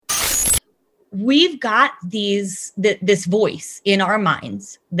we've got this voice in our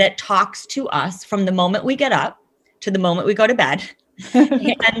minds that talks to us from the moment we get up to the moment we go to bed.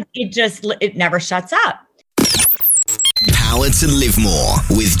 And it never shuts up. Power to Live More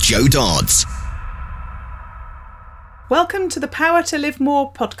with Jo Dodds. Welcome to the Power to Live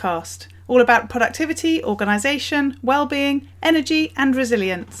More podcast, all about productivity, organisation, well-being, energy and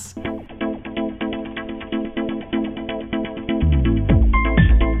resilience.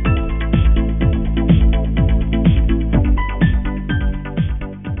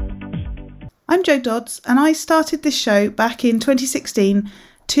 I'm Jo Dodds, and I started this show back in 2016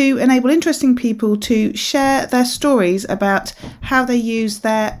 to enable interesting people to share their stories about how they use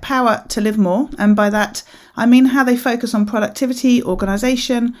their power to live more. And by that, I mean how they focus on productivity,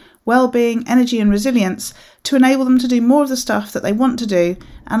 organisation, well-being, energy and resilience to enable them to do more of the stuff that they want to do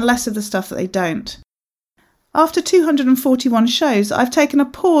and less of the stuff that they don't. After 241 shows, I've taken a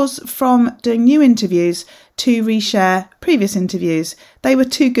pause from doing new interviews to reshare previous interviews. They were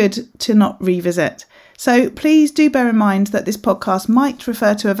too good to not revisit. So please do bear in mind that this podcast might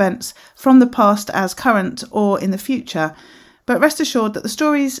refer to events from the past as current or in the future. But rest assured that the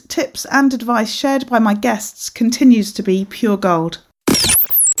stories, tips and advice shared by my guests continues to be pure gold.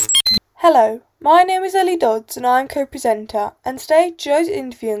 Hello, my name is Ellie Dodds and I'm co-presenter, and today Jo's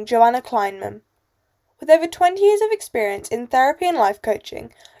interviewing Joanna Kleinman. With over 20 years of experience in therapy and life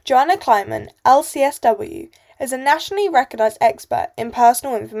coaching, Joanna Kleinman, LCSW, is a nationally recognised expert in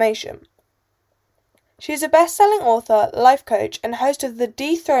personal information. She is a best-selling author, life coach and host of the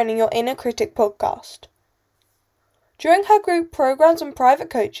Dethroning Your Inner Critic podcast. During her group programs and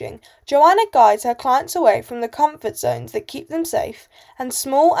private coaching, Joanna guides her clients away from the comfort zones that keep them safe and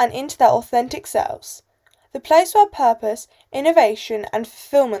small and into their authentic selves, the place where purpose, innovation and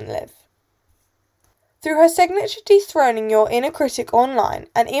fulfilment live. Through her signature Dethroning Your Inner Critic online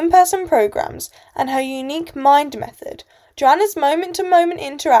and in-person programs and her unique mind method, Joanna's moment-to-moment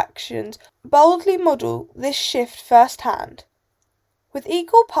interactions boldly model this shift firsthand. With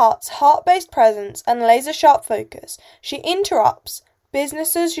equal parts heart-based presence and laser-sharp focus, she interrupts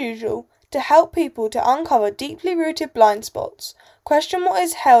business as usual to help people to uncover deeply rooted blind spots, question what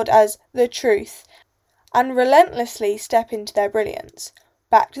is held as the truth, and relentlessly step into their brilliance.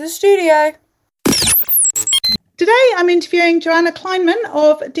 Back to the studio. Today I'm interviewing Joanna Kleinman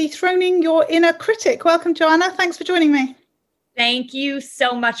of Dethroning Your Inner Critic. Welcome, Joanna. Thanks for joining me. Thank you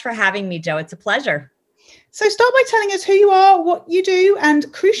so much for having me, Jo. It's a pleasure. So start by telling us who you are, what you do, and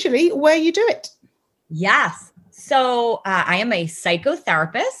crucially, where you do it. Yes. So I am a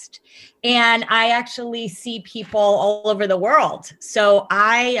psychotherapist, and I actually see people all over the world. So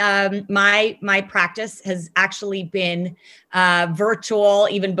my practice has actually been virtual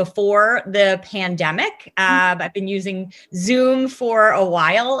even before the pandemic. I've been using Zoom for a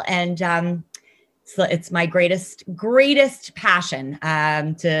while, and so it's my greatest passion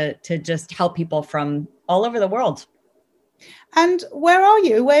to just help people from all over the world. And where are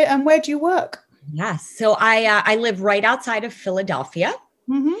you? Where do you work? Yes. So I live right outside of Philadelphia.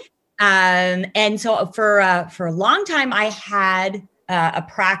 Mm-hmm. And so for a long time, I had a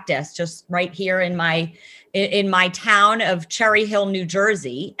practice just right here in my town of Cherry Hill, New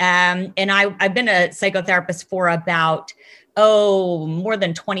Jersey. And I've been a psychotherapist for about, more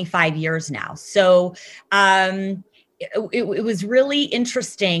than 25 years now. So it was really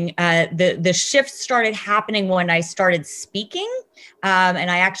interesting. The shift started happening when I started speaking.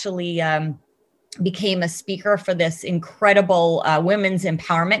 And I actually became a speaker for this incredible women's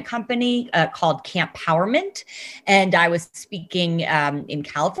empowerment company called Camppowerment. And I was speaking in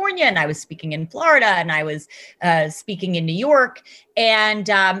California, and I was speaking in Florida, and I was speaking in New York. And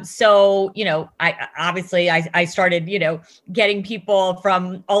so, I started, getting people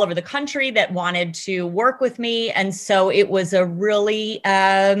from all over the country that wanted to work with me. And so it was a really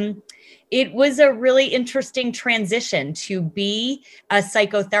interesting transition to be a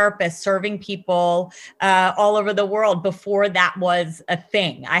psychotherapist serving people all over the world before that was a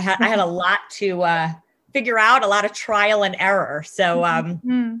thing. I had a lot to figure out, a lot of trial and error. So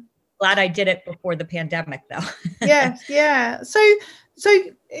glad I did it before the pandemic, though. Yes, yeah. So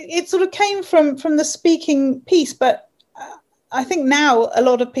it sort of came from the speaking piece, but I think now a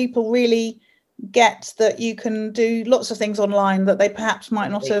lot of people really get that you can do lots of things online that they perhaps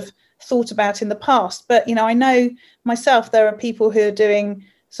might not have thought about in the past. But I know myself, there are people who are doing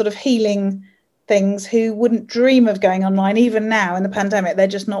sort of healing things who wouldn't dream of going online. Even now in the pandemic, they're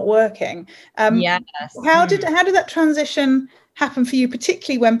just not working. Yes. How did that transition happen for you,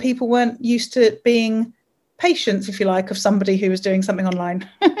 particularly when people weren't used to being patients, if you like, of somebody who was doing something online?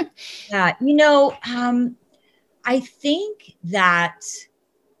 Yeah, I think that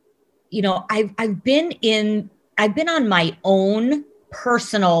I've been on my own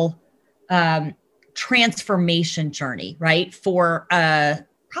personal transformation journey, right? For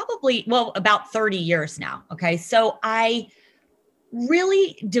probably, about 30 years now. Okay. So I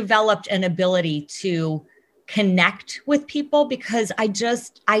really developed an ability to connect with people because I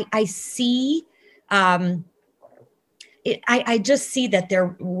see, I just see that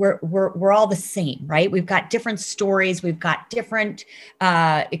we're all the same, right? We've got different stories, we've got different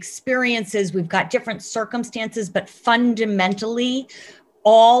experiences, we've got different circumstances, but fundamentally,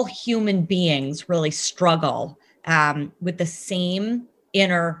 all human beings really struggle with the same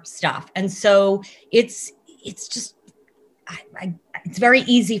inner stuff, and so it's just it's very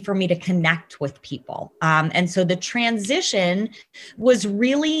easy for me to connect with people, and so the transition was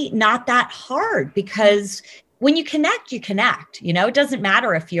really not that hard because when you connect, it doesn't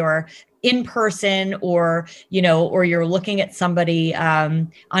matter if you're in person or you're looking at somebody on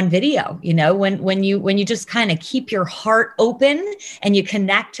video, when you just kind of keep your heart open and you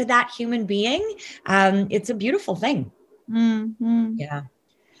connect to that human being, it's a beautiful thing. Mm-hmm. Yeah.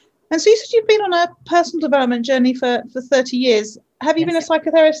 And so you said you've been on a personal development journey for 30 years. Have you been a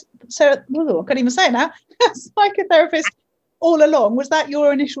psychotherapist? I can't even say it now. A psychotherapist all along. Was that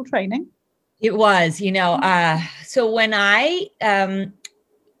your initial training? It was, so when I,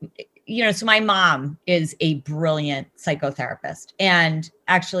 so my mom is a brilliant psychotherapist, and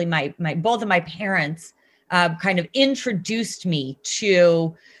actually my both of my parents kind of introduced me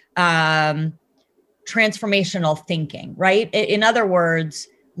to transformational thinking, right? In other words,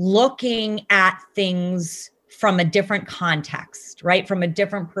 looking at things from a different context, right? From a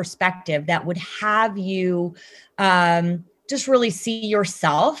different perspective that would have you just really see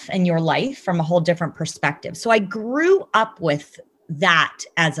yourself and your life from a whole different perspective. So I grew up with that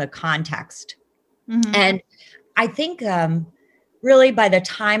as a context. Mm-hmm. And I think really by the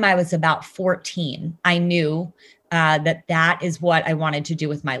time I was about 14, I knew that is what I wanted to do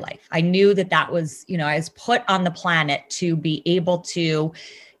with my life. I knew that was, I was put on the planet to be able to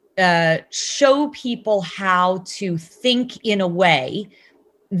show people how to think in a way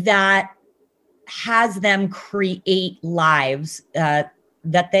that has them create lives that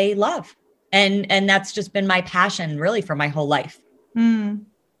they love. And that's just been my passion really for my whole life. Mm.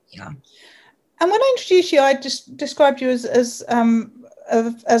 Yeah. And when I introduced you, I just described you as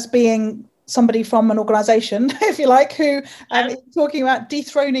being somebody from an organization, if you like, who talking about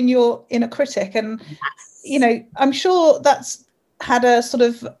dethroning your inner critic. And, yes. I'm sure that's had a sort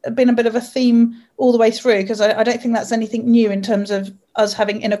of been a bit of a theme all the way through, because I don't think that's anything new in terms of us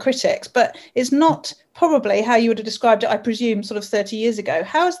having inner critics, but it's not probably how you would have described it, I presume, sort of 30 years ago.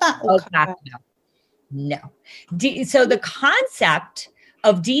 How has that all come about? No. So the concept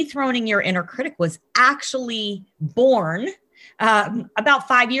of dethroning your inner critic was actually born about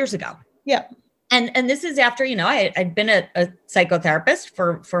 5 years ago. Yeah. And this is after, I'd been a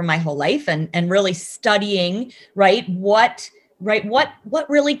psychotherapist for my whole life and really studying, what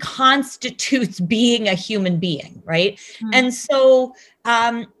really constitutes being a human being, right? Mm. And so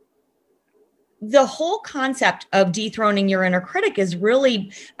the whole concept of dethroning your inner critic is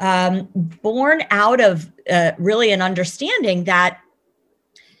really born out of really an understanding that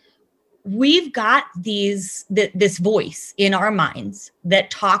we've got this voice in our minds that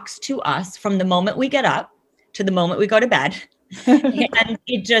talks to us from the moment we get up to the moment we go to bed, and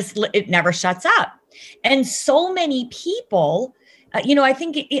it never shuts up. And so many people, I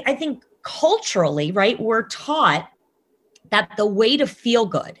think culturally, right, we're taught that the way to feel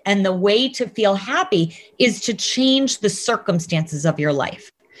good and the way to feel happy is to change the circumstances of your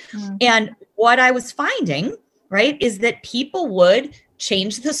life. Mm-hmm. And what I was finding, right, is that people would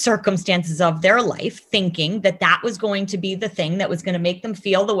change the circumstances of their life thinking that was going to be the thing that was going to make them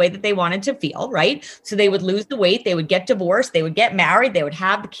feel the way that they wanted to feel, right? So they would lose the weight, they would get divorced, they would get married, they would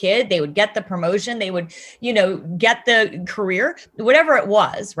have the kid, they would get the promotion, they would, get the career, whatever it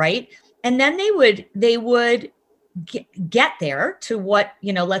was, right? And then they would get there to what,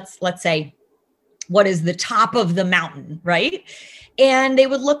 let's say, what is the top of the mountain, right? And they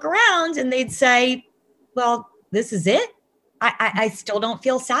would look around and they'd say, well, this is it. I still don't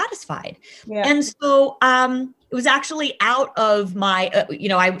feel satisfied. Yeah. And so it was actually out of my,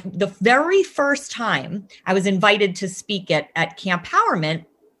 the very first time I was invited to speak at Camp Empowerment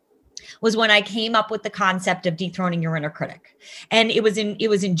was when I came up with the concept of dethroning your inner critic. And it was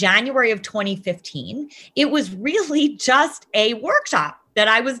in January of 2015. It was really just a workshop that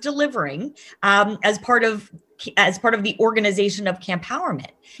I was delivering as part of the organization of Camp Empowerment.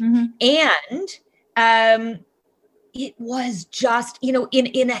 Mm-hmm. And it was just,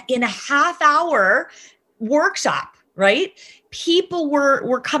 in a half hour workshop, right? People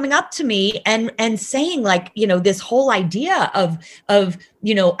were coming up to me and saying, like, this whole idea of,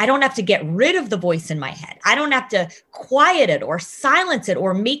 I don't have to get rid of the voice in my head. I don't have to quiet it or silence it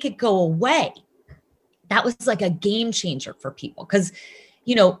or make it go away. That was like a game changer for people, because,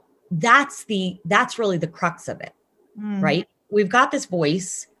 that's really the crux of it, right? We've got this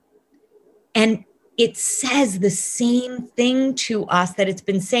voice, and it says the same thing to us that it's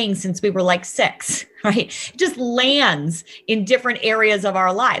been saying since we were like 6, right? It just lands in different areas of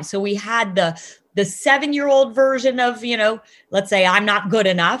our lives. So we had the 7-year-old version of, let's say I'm not good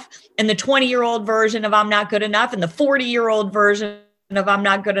enough, and the 20-year-old version of I'm not good enough, and the 40-year-old version of I'm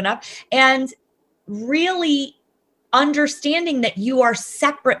not good enough. And really understanding that you are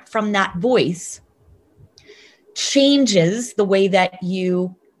separate from that voice changes the way that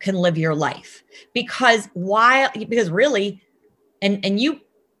you can live your life. Because really,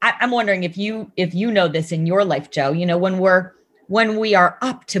 I'm wondering if you know this in your life, Joe, when we are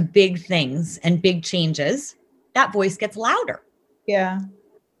up to big things and big changes, that voice gets louder. Yeah.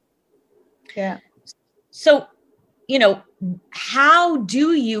 So, how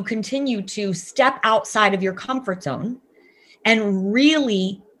do you continue to step outside of your comfort zone and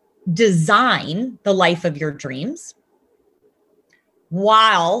really design the life of your dreams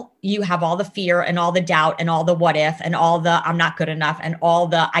while you have all the fear and all the doubt and all the what if and all the I'm not good enough and all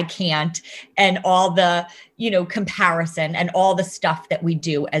the I can't and all the, comparison and all the stuff that we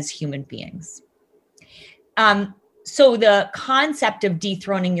do as human beings? So the concept of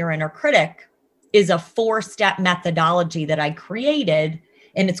dethroning your inner critic is a 4-step methodology that I created,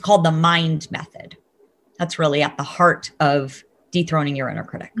 and it's called the MIND method. That's really at the heart of dethroning your inner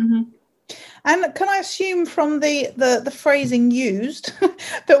critic. Mm-hmm. And can I assume from the phrasing used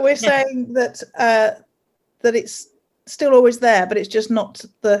that we're saying that it's still always there, but it's just not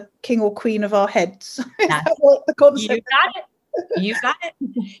the king or queen of our heads? What the concept? You got it.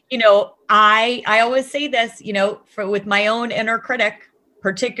 I always say this, with my own inner critic,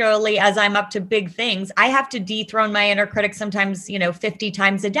 particularly as I'm up to big things, I have to dethrone my inner critic sometimes, 50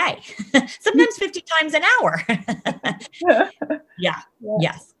 times a day, sometimes 50 times an hour. Yeah.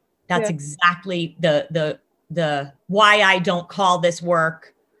 Yes. That's exactly the why I don't call this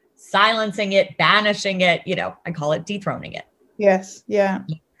work silencing it, banishing it. I call it dethroning it. Yes. Yeah.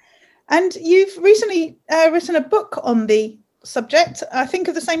 And you've recently written a book on the subject, I think,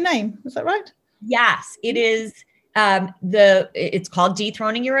 of the same name. Is that right? Yes, it is. It's called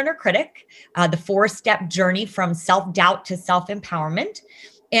Dethroning Your Inner Critic, the 4-step journey from self-doubt to self-empowerment.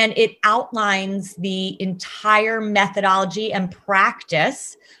 And it outlines the entire methodology and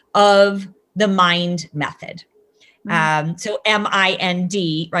practice of the MIND method. So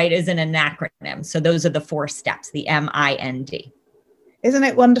MIND, right, is an acronym. So those are the 4 steps, the MIND. Isn't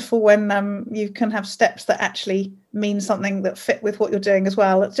it wonderful when you can have steps that actually mean something that fit with what you're doing as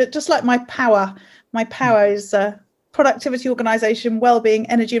well? It's just like my power. My power is productivity, organization, well-being,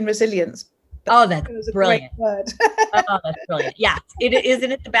 energy, and resilience. Oh, that's brilliant. Word. Oh, that's brilliant. Yes.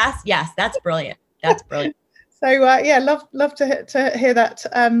 Isn't it the best? Yes, that's brilliant. That's brilliant. So love to hear that.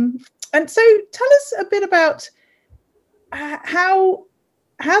 And so tell us a bit about how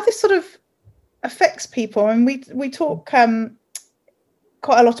this sort of affects people. And we talk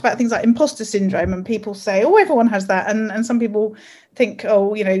quite a lot about things like imposter syndrome, and people say, oh, everyone has that. And some people think,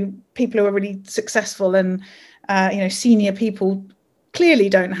 oh, people who are really successful and, senior people clearly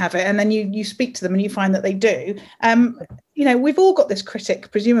don't have it. And then you speak to them and you find that they do. We've all got this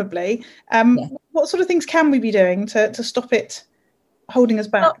critic, presumably. What sort of things can we be doing to stop it holding us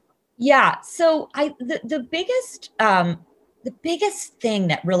back? Well, so the biggest thing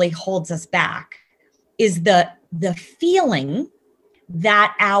that really holds us back is the feeling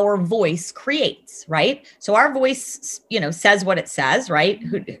that our voice creates, right? So our voice, says what it says, right?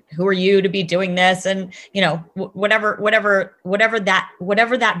 Who are you to be doing this? And, whatever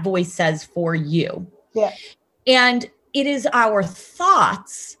that voice says for you. Yeah. And it is our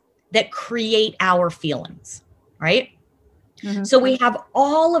thoughts that create our feelings, right? Mm-hmm. So we have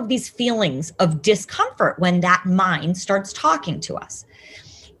all of these feelings of discomfort when that mind starts talking to us.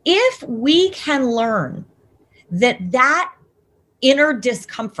 If we can learn that inner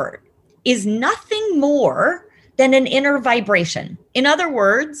discomfort is nothing more than an inner vibration. In other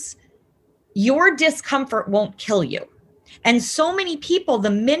words, your discomfort won't kill you. And so many people,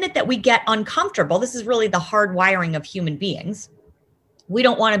 the minute that we get uncomfortable, this is really the hard wiring of human beings. We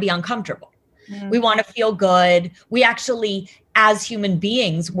don't want to be uncomfortable. Mm-hmm. We want to feel good. We actually, as human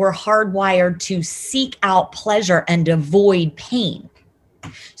beings, we're hardwired to seek out pleasure and avoid pain.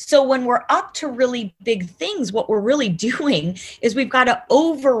 So when we're up to really big things, what we're really doing is we've got to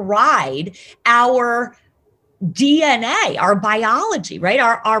override our DNA, our biology, right?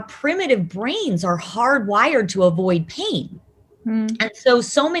 Our primitive brains are hardwired to avoid pain. And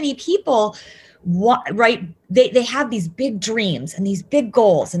so many people, right, they have these big dreams and these big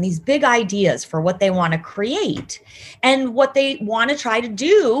goals and these big ideas for what they want to create. And what they want to try to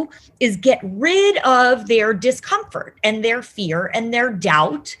do is get rid of their discomfort and their fear and their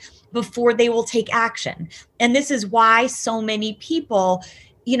doubt before they will take action. And this is why so many people,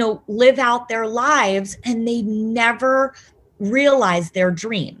 live out their lives and they never realize their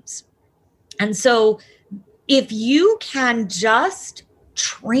dreams. And so if you can just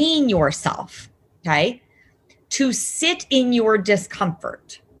train yourself, okay, to sit in your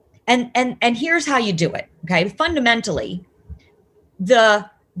discomfort, and here's how you do it, okay? Fundamentally, the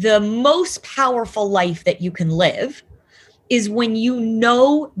most powerful life that you can live is when you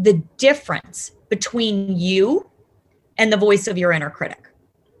know the difference between you and the voice of your inner critic.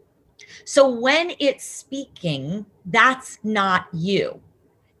 So when it's speaking, that's not you.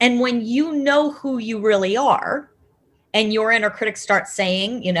 And when you know who you really are, and your inner critic starts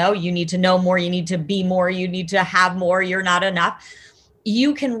saying, you need to know more, you need to be more, you need to have more, you're not enough,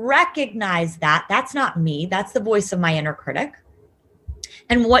 you can recognize that that's not me, that's the voice of my inner critic.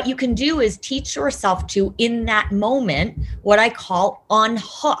 And what you can do is teach yourself to, in that moment, what I call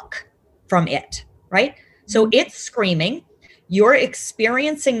unhook from it, right? So it's screaming, you're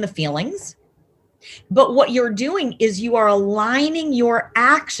experiencing the feelings, but what you're doing is you are aligning your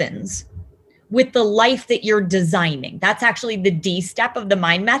actions with the life that you're designing. That's actually the D step of the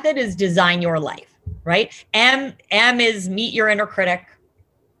mind method, is design your life, right? M is meet your inner critic.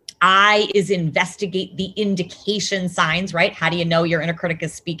 I is investigate the indication signs, right? How do you know your inner critic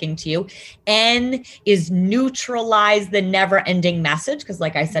is speaking to you? N is neutralize the never-ending message, because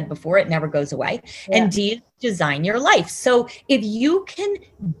like I said before, it never goes away. Yeah. And D is design your life. So if you can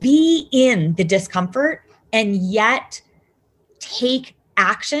be in the discomfort and yet take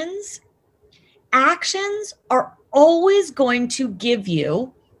actions are always going to give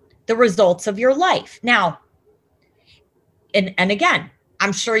you the results of your life. Now, and again,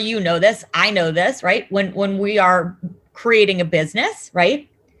 I'm sure you know this, I know this, right? When we are creating a business, right?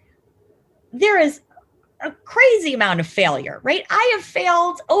 There is a crazy amount of failure, right? I have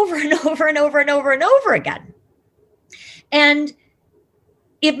failed over and over and over and over and over again. And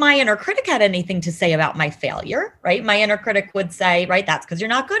if my inner critic had anything to say about my failure, right? My inner critic would say, right, that's because you're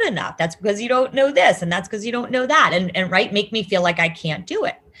not good enough. That's because you don't know this. And that's because you don't know that. And right, make me feel like I can't do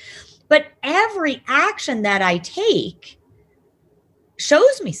it. But every action that I take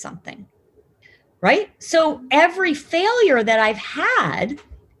shows me something, right? So every failure that I've had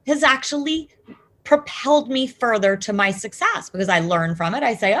has actually propelled me further to my success, because I learn from it.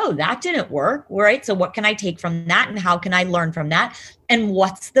 I say, oh, that didn't work, right? So what can I take from that, and how can I learn from that? And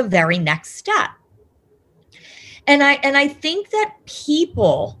what's the very next step? And I think that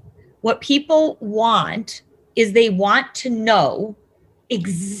what people want is they want to know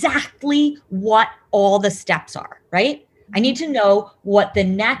exactly what all the steps are, right? I need to know what the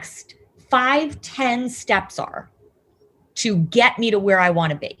next 5-10 steps are to get me to where I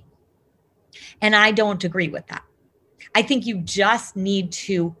want to be. And I don't agree with that. I think you just need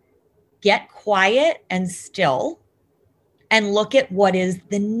to get quiet and still and look at what is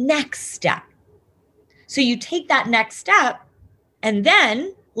the next step. So you take that next step, and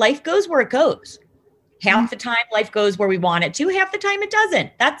then life goes where it goes. Half the time life goes where we want it to, half the time it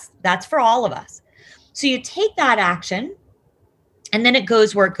doesn't. That's for all of us. So you take that action, and then it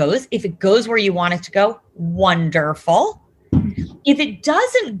goes where it goes. If it goes where you want it to go, wonderful. If it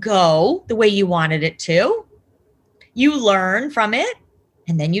doesn't go the way you wanted it to, you learn from it,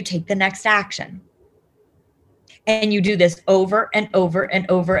 and then you take the next action. And you do this over and over and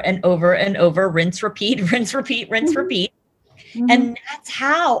over and over and over, rinse, repeat, rinse, repeat, rinse, repeat. And that's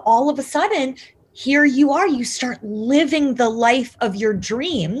how all of a sudden, here you are, you start living the life of your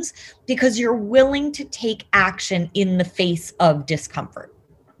dreams because you're willing to take action in the face of discomfort.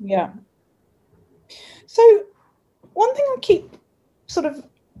 Yeah. So one thing I keep sort of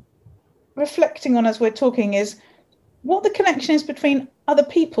reflecting on as we're talking is what the connection is between other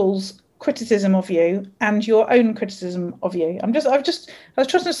people's criticism of you and your own criticism of you. I was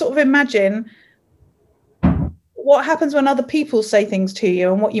trying to sort of imagine what happens when other people say things to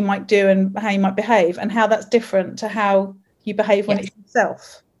you and what you might do and how you might behave, and how that's different to how you behave when it's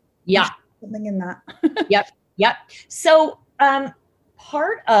yourself. Yeah. There's something in that. Yep. So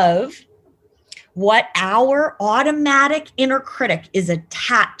part of what our automatic inner critic is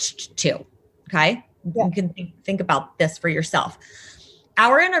attached to, okay? Yeah. You can think about this for yourself.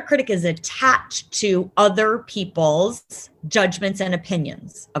 Our inner critic is attached to other people's judgments and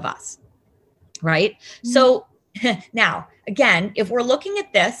opinions of us, right? Mm-hmm. So Now, again, if we're looking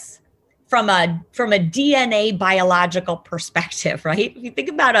at this from a DNA biological perspective, right? If you think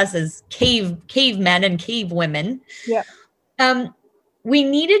about us as cavemen and cave women, we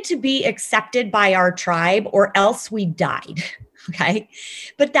needed to be accepted by our tribe or else we died. Okay.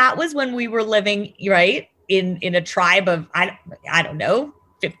 But that was when we were living, right, in a tribe of, I don't know,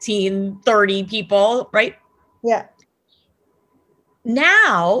 15, 30 people, right? Yeah.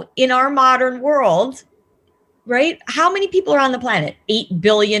 Now, in our modern world, right, how many people are on the planet? 8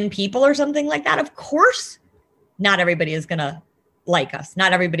 billion people or something like that. Of course, not everybody is going to like us.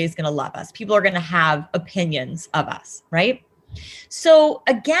 Not everybody is going to love us. People are going to have opinions of us, right? So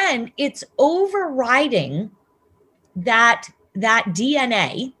again, it's overriding that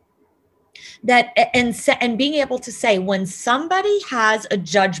DNA and being able to say, when somebody has a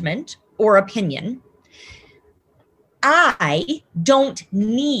judgment or opinion, I don't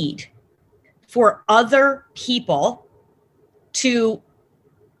need for other people to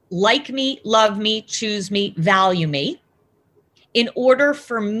like me, love me, choose me, value me in order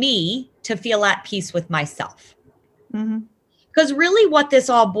for me to feel at peace with myself. Because really what this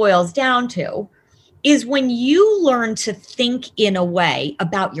all boils down to is when you learn to think in a way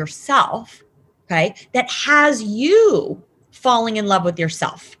about yourself, okay, that has you falling in love with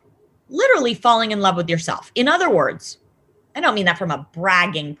yourself, literally falling in love with yourself. In other words, I don't mean that from a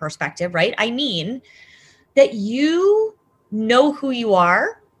bragging perspective, right? I mean that you know who you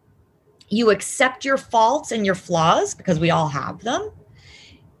are, you accept your faults and your flaws because we all have them.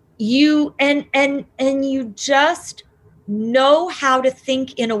 You and you just know how to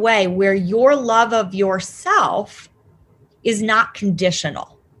think in a way where your love of yourself is not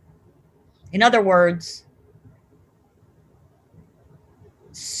conditional. In other words,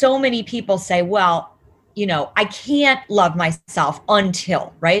 so many people say, well, you know, I can't love myself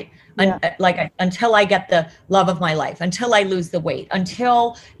until, right? Until I get the love of my life, until I lose the weight,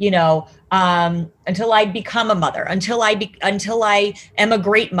 until, until I become a mother, until I am a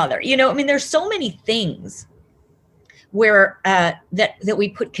great mother. You know, I mean, there's so many things where that we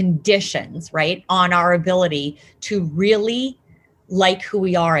put conditions, right, on our ability to really like who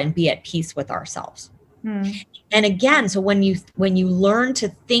we are and be at peace with ourselves. And again, so when you learn to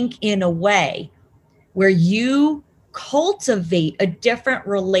think in a way where you cultivate a different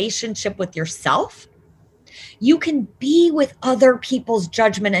relationship with yourself, you can be with other people's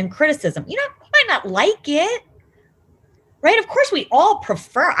judgment and criticism. You might not like it, right? Of course, we all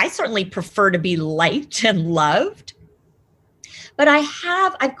I certainly prefer to be liked and loved. But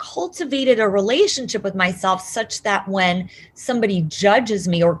I've cultivated a relationship with myself such that when somebody judges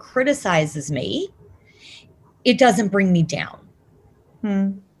me or criticizes me, it doesn't bring me down.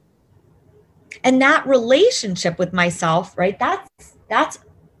 And that relationship with myself, right? I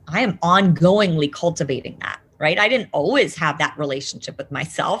am ongoingly cultivating that, right? I didn't always have that relationship with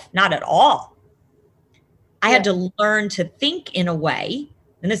myself, not at all. I had to learn to think in a way,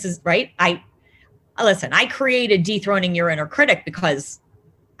 and this is right. I created Dethroning Your Inner Critic because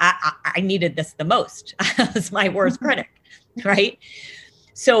I needed this the most. I was my worst critic, right?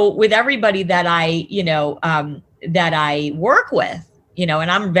 So with everybody that I work with,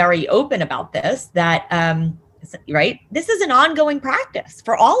 and I'm very open about this, that, right, this is an ongoing practice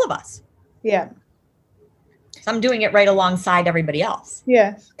for all of us. Yeah. So I'm doing it right alongside everybody else.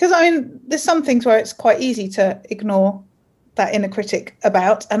 Yeah. Because I mean, there's some things where it's quite easy to ignore that inner critic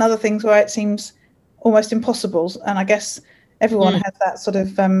about, and other things where it seems almost impossible. And I guess everyone has that sort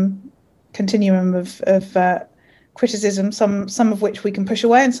of continuum of criticism, some of which we can push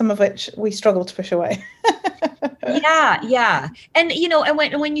away and some of which we struggle to push away. Yeah. And,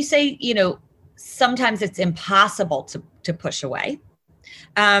 and when you say, sometimes it's impossible to push away,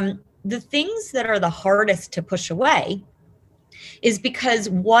 the things that are the hardest to push away is because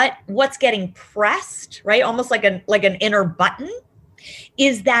what's getting pressed, right? Almost like an inner button,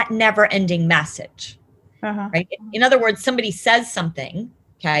 is that never ending message, right? In other words, somebody says something,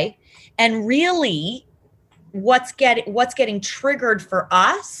 okay? And really what's getting triggered for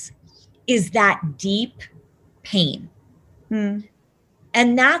us is that deep pain. And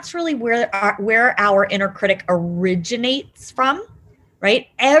that's really where our inner critic originates from, right?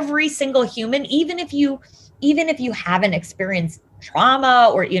 Every single human, even if you haven't experienced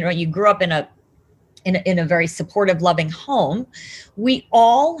trauma or, you grew up in a very supportive, loving home, we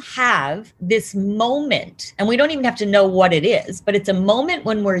all have this moment, and we don't even have to know what it is, but it's a moment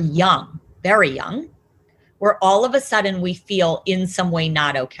when we're young, very young, where all of a sudden we feel in some way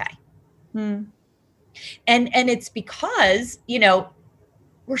not okay. And it's because,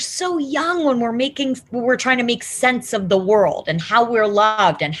 we're so young when we're trying to make sense of the world and how we're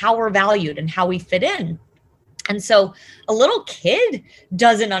loved and how we're valued and how we fit in. And so a little kid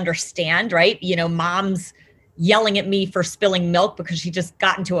doesn't understand, right? Mom's yelling at me for spilling milk because she just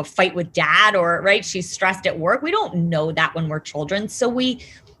got into a fight with dad, or right, she's stressed at work. We don't know that when we're children. So we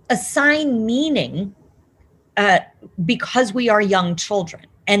assign meaning because we are young children.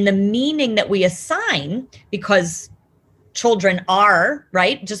 And the meaning that we assign, because children are,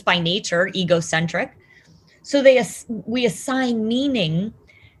 right, just by nature, egocentric. So we assign meaning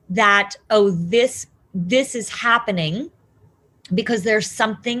that, this is happening because there's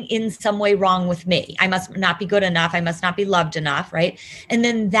something in some way wrong with me. I must not be good enough. I must not be loved enough, right? And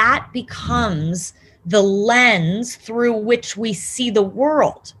then that becomes the lens through which we see the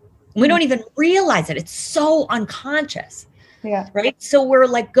world. We don't even realize it. It's so unconscious. Yeah. Right. So we're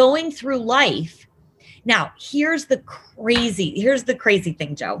like going through life. Now, here's the crazy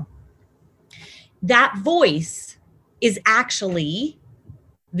thing, Joe. That voice is actually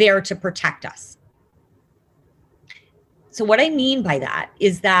there to protect us. So what I mean by that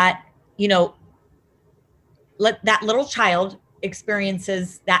is that, that little child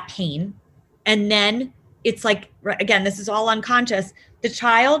experiences that pain. And then it's like, again, this is all unconscious. The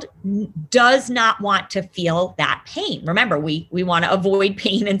child does not want to feel that pain. Remember, we want to avoid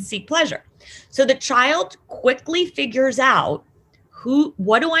pain and seek pleasure. So the child quickly figures out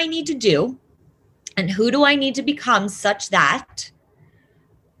what do I need to do and who do I need to become such that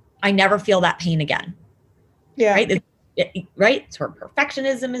I never feel that pain again. Yeah. Right. Right. It's where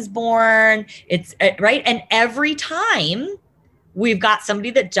perfectionism is born. It's right. And every time we've got somebody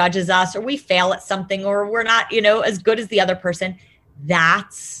that judges us, or we fail at something, or we're not, as good as the other person,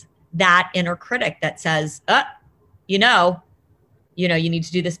 that's that inner critic that says, you need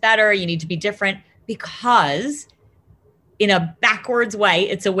to do this better. You need to be different, because in a backwards way,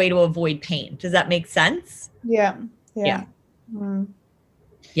 it's a way to avoid pain. Does that make sense? Yeah. Yeah. Mm.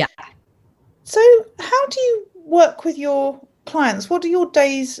 Yeah. So how do you work with your clients? What do your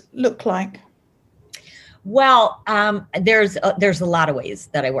days look like? Well, there's a lot of ways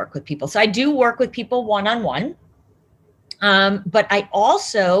that I work with people. So I do work with people one-on-one, but I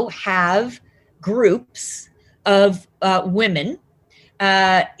also have groups of women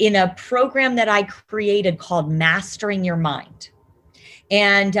in a program that I created called Mastering Your Mind.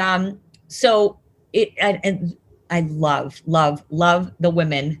 And so I love the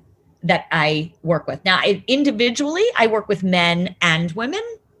women that I work with. Now, individually, I work with men and women,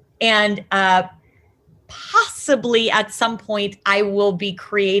 and possibly at some point I will be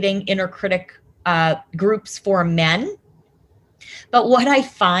creating inner critic groups for men. But what I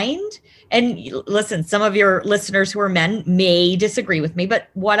find, and listen, some of your listeners who are men may disagree with me, but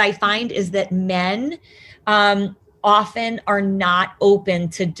what I find is that men often are not open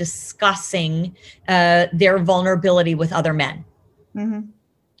to discussing their vulnerability with other men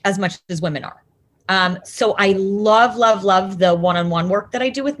as much as women are. So I love the one-on-one work that I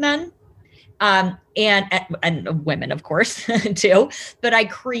do with men. And women, of course, too. But I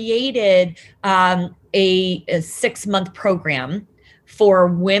created a 6-month program for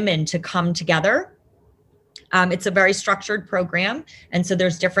women to come together. It's a very structured program. And so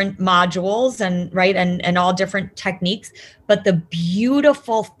there's different modules and all different techniques. But the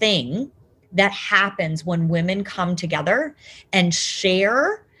beautiful thing that happens when women come together and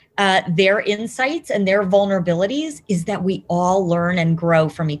share their insights and their vulnerabilities is that we all learn and grow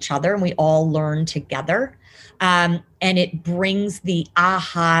from each other, and we all learn together. And it brings the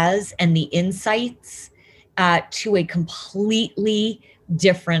ahas and the insights to a completely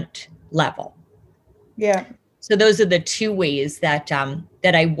different level. Yeah. So those are the two ways that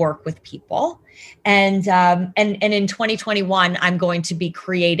that I work with people. And in 2021, I'm going to be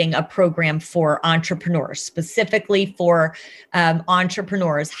creating a program for entrepreneurs, specifically for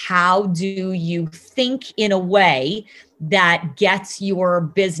entrepreneurs. How do you think in a way that gets your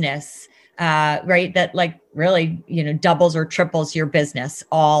business right? That like really, doubles or triples your business,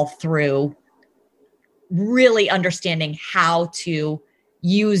 all through really understanding how to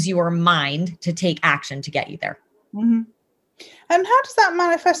use your mind to take action to get you there. Mm-hmm. And how does that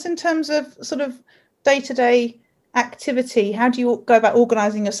manifest in terms of sort of day-to-day activity? How do you go about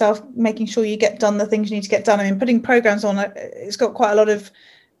organizing yourself, making sure you get done the things you need to get done? I mean, putting programs on, it's got quite a lot of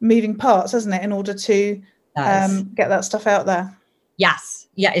moving parts, hasn't it, in order to get that stuff out there? Yes.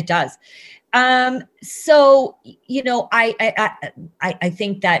 Yeah, it does. So, I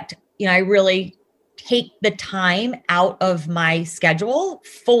think that, I really take the time out of my schedule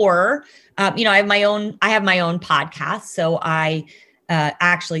for, I have my own podcast. So I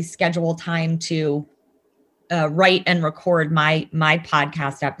actually schedule time to write and record my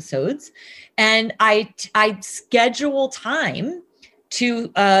podcast episodes. And I schedule time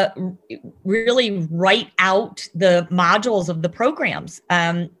to really write out the modules of the programs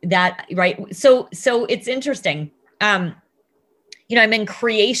that, right. So it's interesting. I'm in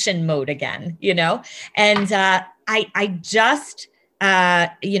creation mode again, and I just,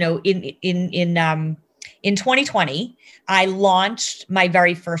 in 2020, I launched my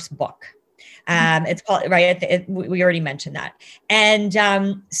very first book. It's called, right. We already mentioned that. And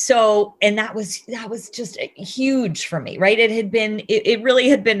and that was just huge for me, right? It really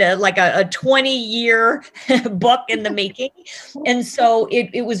had been a 20-year book in the making. And so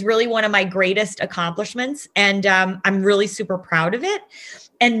it was really one of my greatest accomplishments. And I'm really super proud of it.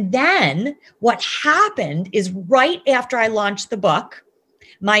 And then what happened is right after I launched the book,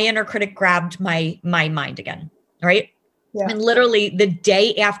 my inner critic grabbed my mind again, right? Yeah. And literally the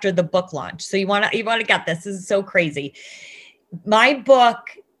day after the book launch. So you want to get this. This is so crazy. My book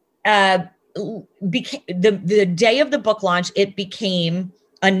became the day of the book launch, it became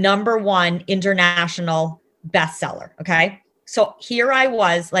a #1 international bestseller. Okay. So here I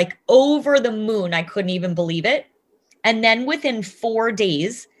was like over the moon. I couldn't even believe it. And then within 4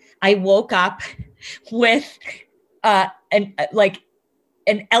 days, I woke up with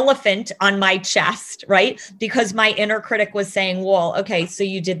an elephant on my chest, right? Because my inner critic was saying, well, okay, so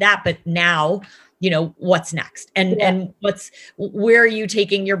you did that, but now, what's next? And where are you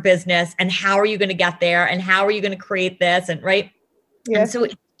taking your business, and how are you going to get there? And how are you going to create this? And right. Yes. And so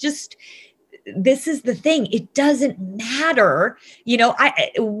it just, this is the thing. It doesn't matter,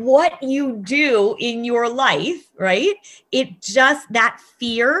 what you do in your life, right? It just, that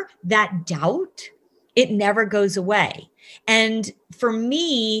fear, that doubt, it never goes away. And for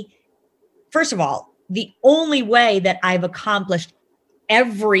me, first of all, the only way that I've accomplished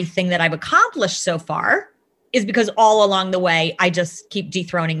everything that I've accomplished so far is because all along the way, I just keep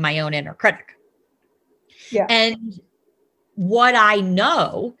dethroning my own inner critic. Yeah. And what I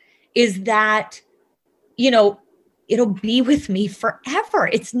know is that, it'll be with me forever.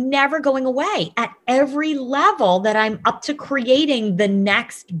 It's never going away. At every level that I'm up to creating the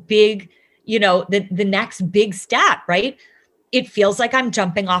next big, the next big step, right? It feels like I'm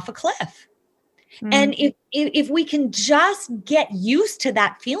jumping off a cliff. Mm-hmm. And if we can just get used to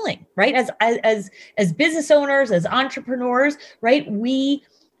that feeling, right? As business owners, as entrepreneurs, right? We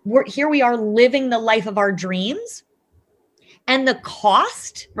are living the life of our dreams. And the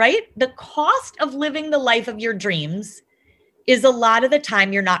cost, right? The cost of living the life of your dreams is a lot of the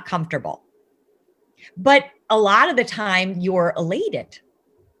time you're not comfortable. But a lot of the time you're elated.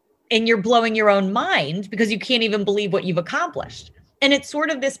 And you're blowing your own mind because you can't even believe what you've accomplished. And it's sort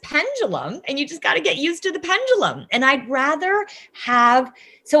of this pendulum, and you just got to get used to the pendulum. And I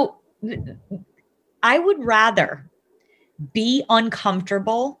would rather be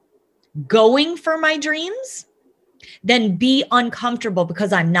uncomfortable going for my dreams than be uncomfortable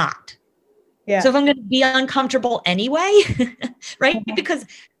because I'm not. Yeah. So if I'm going to be uncomfortable anyway, right? Mm-hmm. Because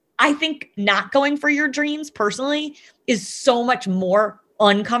I think not going for your dreams personally is so much more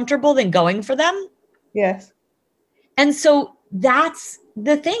uncomfortable than going for them. Yes. And so that's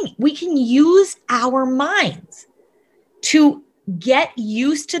the thing. We can use our minds to get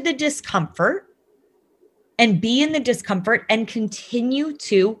used to the discomfort and be in the discomfort and continue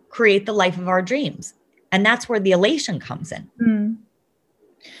to create the life of our dreams. And that's where the elation comes in. Mm.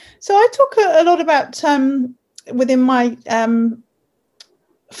 So I talk a lot about within my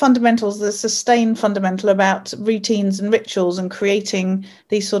fundamentals, the sustain fundamental, about routines and rituals and creating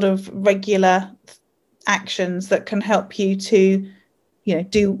these sort of regular actions that can help you to,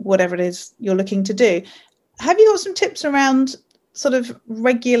 do whatever it is you're looking to do. Have you got some tips around sort of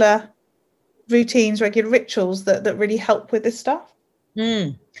regular routines, regular rituals that really help with this stuff?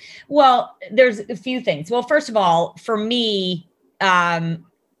 Mm. Well, there's a few things. Well, first of all, for me, the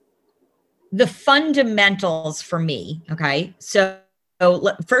fundamentals for me, okay, so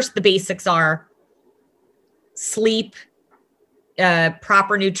first, the basics are sleep,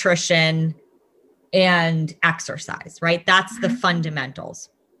 proper nutrition, and exercise, right? That's the fundamentals.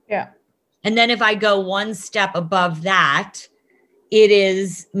 Yeah. And then if I go one step above that, it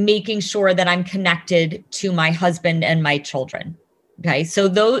is making sure that I'm connected to my husband and my children. Okay. So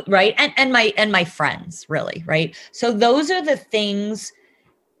those, right. And my friends, really, right? So those are the things,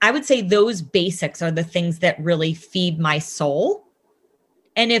 I would say those basics are the things that really feed my soul.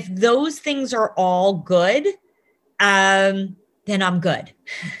 And if those things are all good, then I'm good.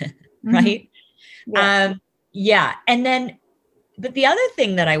 Right. Mm-hmm. Yeah. And then, but the other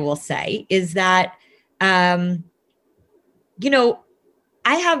thing that I will say is that, I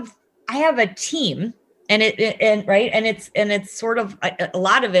have a team, and it's sort of a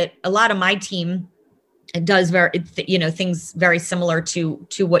lot of my team It does things very similar to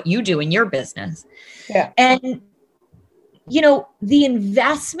what you do in your business. Yeah. And, the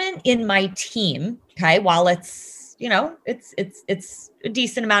investment in my team, okay, while it's a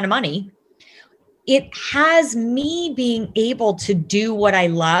decent amount of money, it has me being able to do what I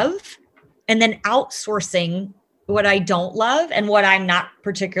love and then outsourcing what I don't love and what I'm not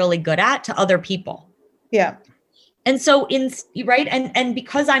particularly good at to other people. Yeah. And so right. And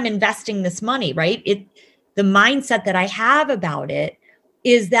because I'm investing this money, right, the mindset that I have about it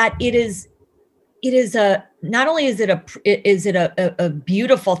is that not only is it a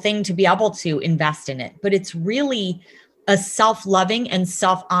beautiful thing to be able to invest in it, but it's really a self-loving and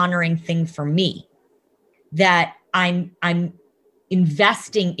self-honoring thing for me, that I'm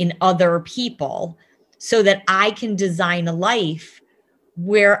investing in other people so that I can design a life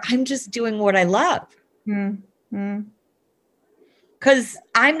where I'm just doing what I love. Because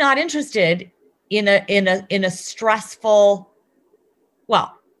I'm not interested in a stressful,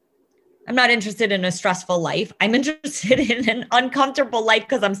 I'm not interested in a stressful life. I'm interested in an uncomfortable life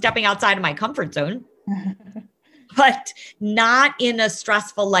because I'm stepping outside of my comfort zone, but not in a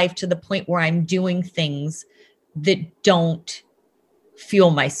stressful life to the point where I'm doing things that don't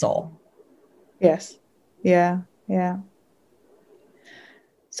fuel my soul. Yes. Yeah. Yeah.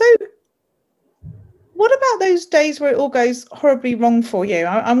 So what about those days where it all goes horribly wrong for you?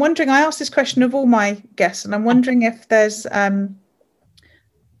 I'm wondering, I asked this question of all my guests, and I'm wondering if there's a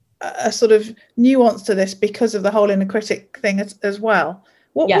sort of nuance to this because of the whole inner critic thing as well.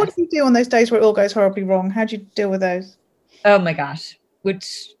 What do you do on those days where it all goes horribly wrong? How do you deal with those? Oh my gosh,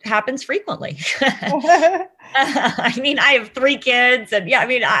 which happens frequently. I have 3 kids, and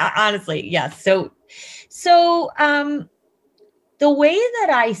honestly, yes. So the way that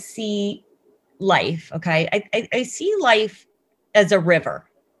I see life, okay, I see life as a river,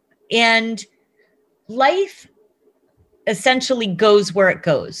 and life essentially goes where it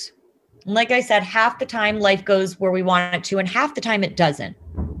goes. And like I said, half the time life goes where we want it to, and half the time it doesn't.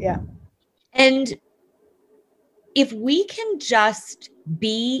 Yeah. And if we can just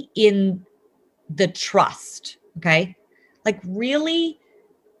be in the trust, okay, like really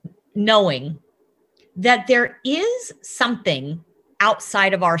knowing that there is something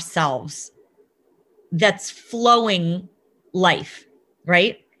outside of ourselves that's flowing life,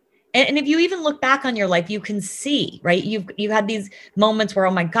 right? And if you even look back on your life, you can see, right? You've had these moments where,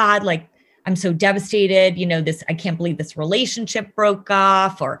 oh my God, like I'm so devastated. I can't believe this relationship broke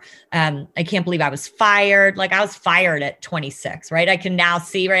off, or I can't believe I was fired. Like I was fired at 26, right? I can now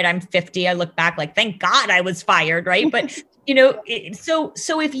see, right? I'm 50. I look back like, thank God I was fired, right? But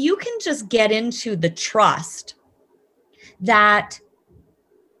so if you can just get into the trust that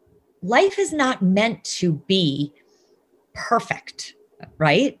life is not meant to be perfect,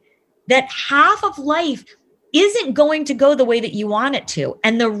 right? That half of life isn't going to go the way that you want it to.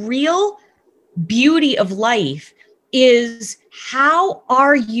 And the real beauty of life is, how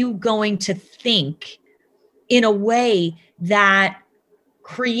are you going to think in a way that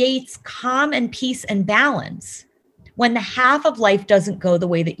creates calm and peace and balance when the half of life doesn't go the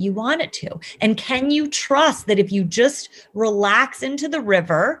way that you want it to? And can you trust that if you just relax into the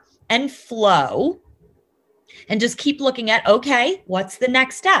river and flow and just keep looking at, okay, what's the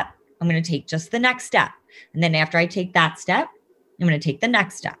next step? I'm going to take just the next step. And then after I take that step, I'm going to take the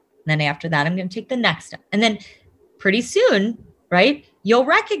next step. And then after that, I'm going to take the next step. And then pretty soon, right, you'll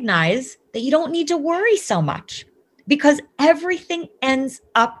recognize that you don't need to worry so much, because everything ends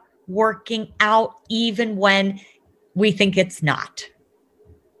up working out even when we think it's not.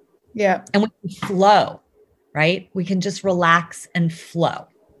 Yeah. And we can flow, right? We can just relax and flow.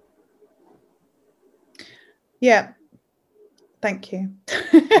 Yeah. Thank you.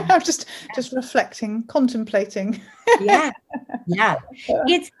 I'm just reflecting, contemplating. Yeah.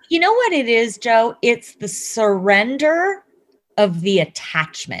 It's, you know what it is, Joe? It's the surrender of the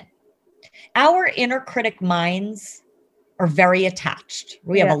attachment. Our inner critic minds are very attached.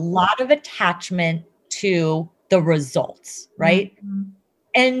 We have a lot of attachment to the results, right? Mm-hmm.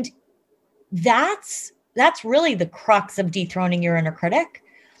 And that's really the crux of dethroning your inner critic,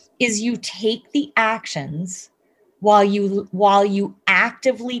 is you take the actions while you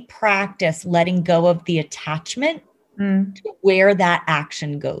actively practice letting go of the attachment to where that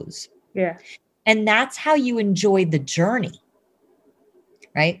action goes. Yeah. And that's how you enjoy the journey,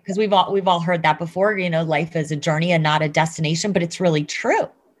 right? Because we've all heard that before, life is a journey and not a destination, but it's really true.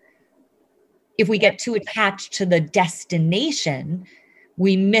 If we get too attached to the destination,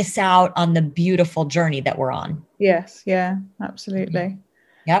 we miss out on the beautiful journey that we're on. Yes. Yeah, absolutely.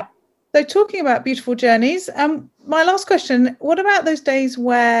 Yep. So talking about beautiful journeys, my last question, what about those days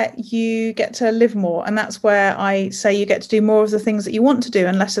where you get to live more? And that's where I say you get to do more of the things that you want to do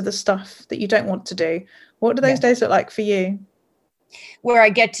and less of the stuff that you don't want to do. What do those days look like for you? Where I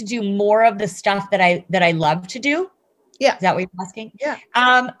get to do more of the stuff that I love to do? Yeah. Is that what you're asking? Yeah.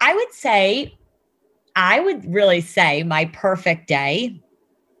 I would really say my perfect day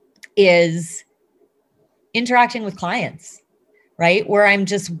is interacting with clients, right? Where I'm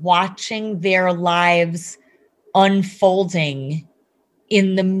just watching their lives unfolding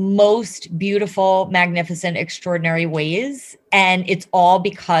in the most beautiful, magnificent, extraordinary ways. And it's all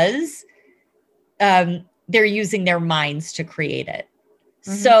because they're using their minds to create it.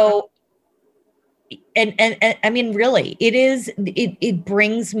 Mm-hmm. So, and I mean, really, it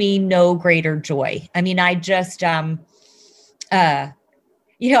brings me no greater joy. I mean, I just,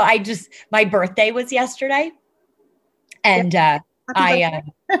 my birthday was yesterday, and thank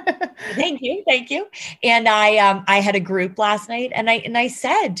you. And I had a group last night, and I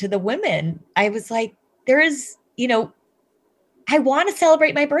said to the women, I was like, I want to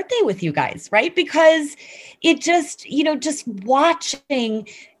celebrate my birthday with you guys, right? Because it just, just watching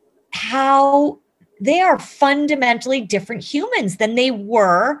how they are fundamentally different humans than they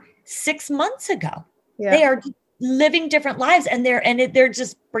were 6 months ago. Yeah. They are living different lives, and there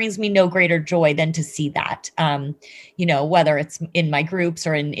just brings me no greater joy than to see that, whether it's in my groups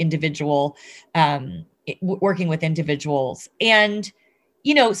or in individual, working with individuals. And,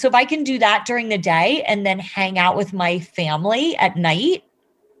 so if I can do that during the day and then hang out with my family at night,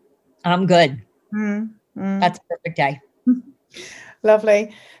 I'm good. That's a perfect day.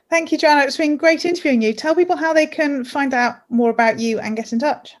 Lovely. Thank you, Joanna. It's been great interviewing you. Tell people how they can find out more about you and get in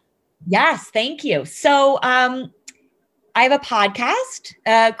touch. Yes, thank you. So I have a podcast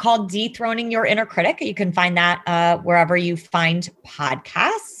called Dethroning Your Inner Critic. You can find that wherever you find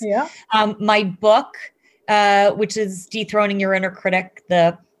podcasts. Yeah. My book, which is Dethroning Your Inner Critic,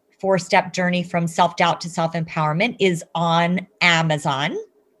 the 4-step journey from self-doubt to self-empowerment, is on Amazon.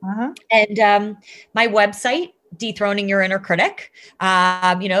 Uh-huh. And my website, Dethroning Your Inner Critic.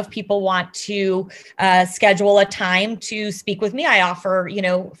 If people want to schedule a time to speak with me, I offer,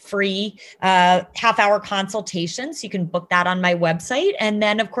 free half-hour consultations. You can book that on my website. And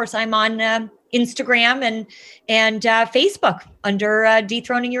then, of course, I'm on Instagram and Facebook under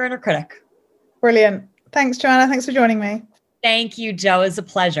Dethroning Your Inner Critic. Brilliant. Thanks, Joanna. Thanks for joining me. Thank you, Joe. It's a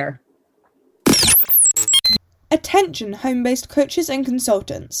pleasure. Attention, home-based coaches and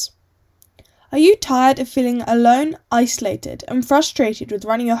consultants. Are you tired of feeling alone, isolated, and frustrated with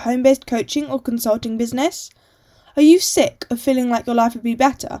running a home-based coaching or consulting business? Are you sick of feeling like your life would be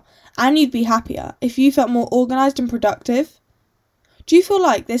better and you'd be happier if you felt more organised and productive? Do you feel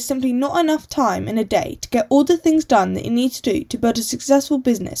like there's simply not enough time in a day to get all the things done that you need to do to build a successful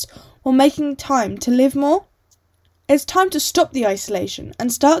business while making time to live more? It's time to stop the isolation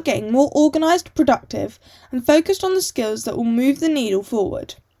and start getting more organised, productive, and focused on the skills that will move the needle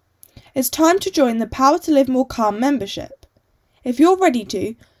forward. It's time to join the Power to Live More Calm membership. If you're ready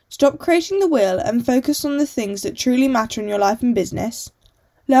to, stop creating the wheel and focus on the things that truly matter in your life and business.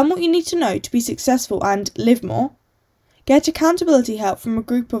 Learn what you need to know to be successful and live more. Get accountability help from a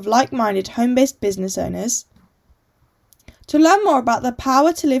group of like-minded home-based business owners. To learn more about the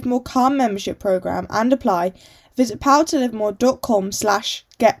Power to Live More Calm membership program and apply, visit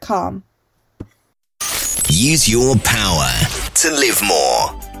powertolivemore.com/getcalm. Use your power to live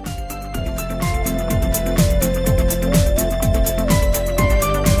more.